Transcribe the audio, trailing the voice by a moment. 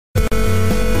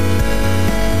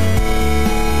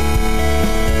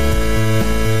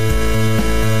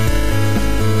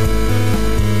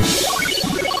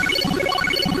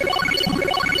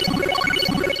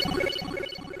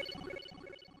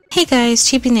Hey guys,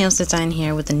 ChibiNailDesigns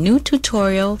here with a new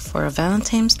tutorial for a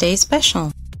Valentine's Day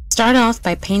special. Start off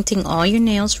by painting all your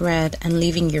nails red and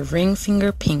leaving your ring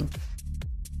finger pink.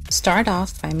 Start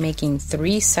off by making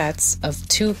 3 sets of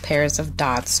 2 pairs of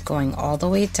dots going all the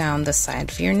way down the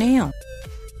side of your nail.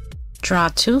 Draw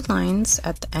 2 lines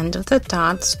at the end of the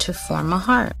dots to form a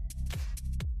heart.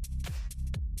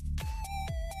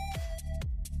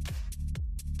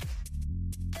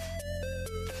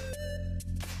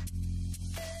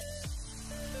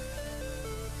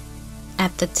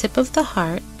 At the tip of the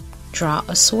heart, draw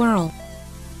a swirl.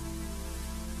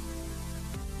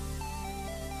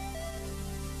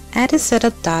 Add a set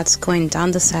of dots going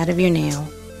down the side of your nail.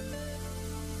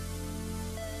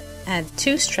 Add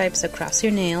 2 stripes across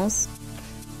your nails.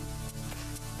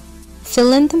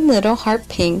 Fill in the middle heart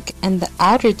pink and the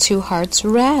outer 2 hearts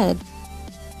red.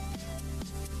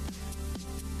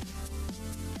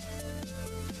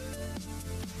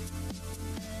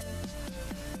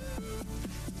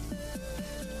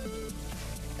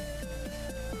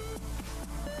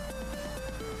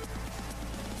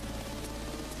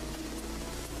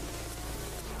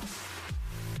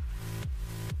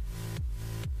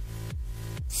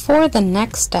 For the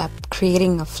next step,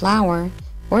 creating a flower,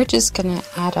 we're just going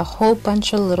to add a whole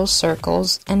bunch of little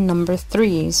circles and number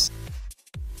 3s.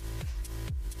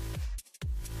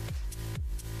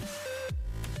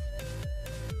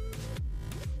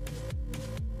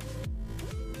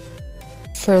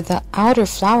 For the outer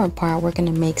flower part, we're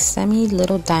going to make semi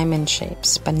little diamond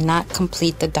shapes, but not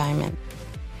complete the diamond.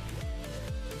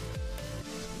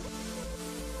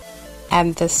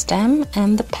 Add the stem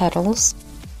and the petals.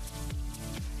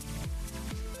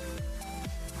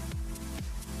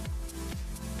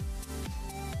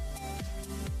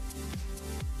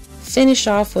 Finish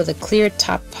off with a clear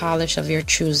top polish of your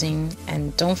choosing,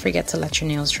 and don't forget to let your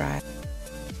nails dry.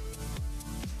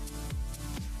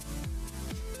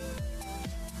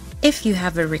 If you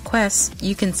have a request,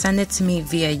 you can send it to me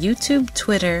via YouTube,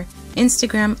 Twitter,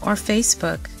 Instagram, or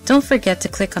Facebook. Don't forget to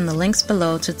click on the links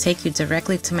below to take you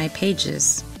directly to my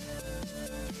pages.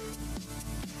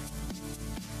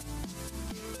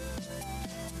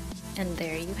 And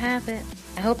there you have it.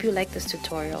 I hope you like this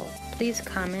tutorial. Please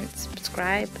comment,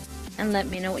 subscribe, and let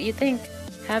me know what you think.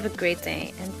 Have a great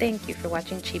day, and thank you for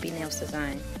watching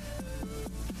ChibiNailDesigns.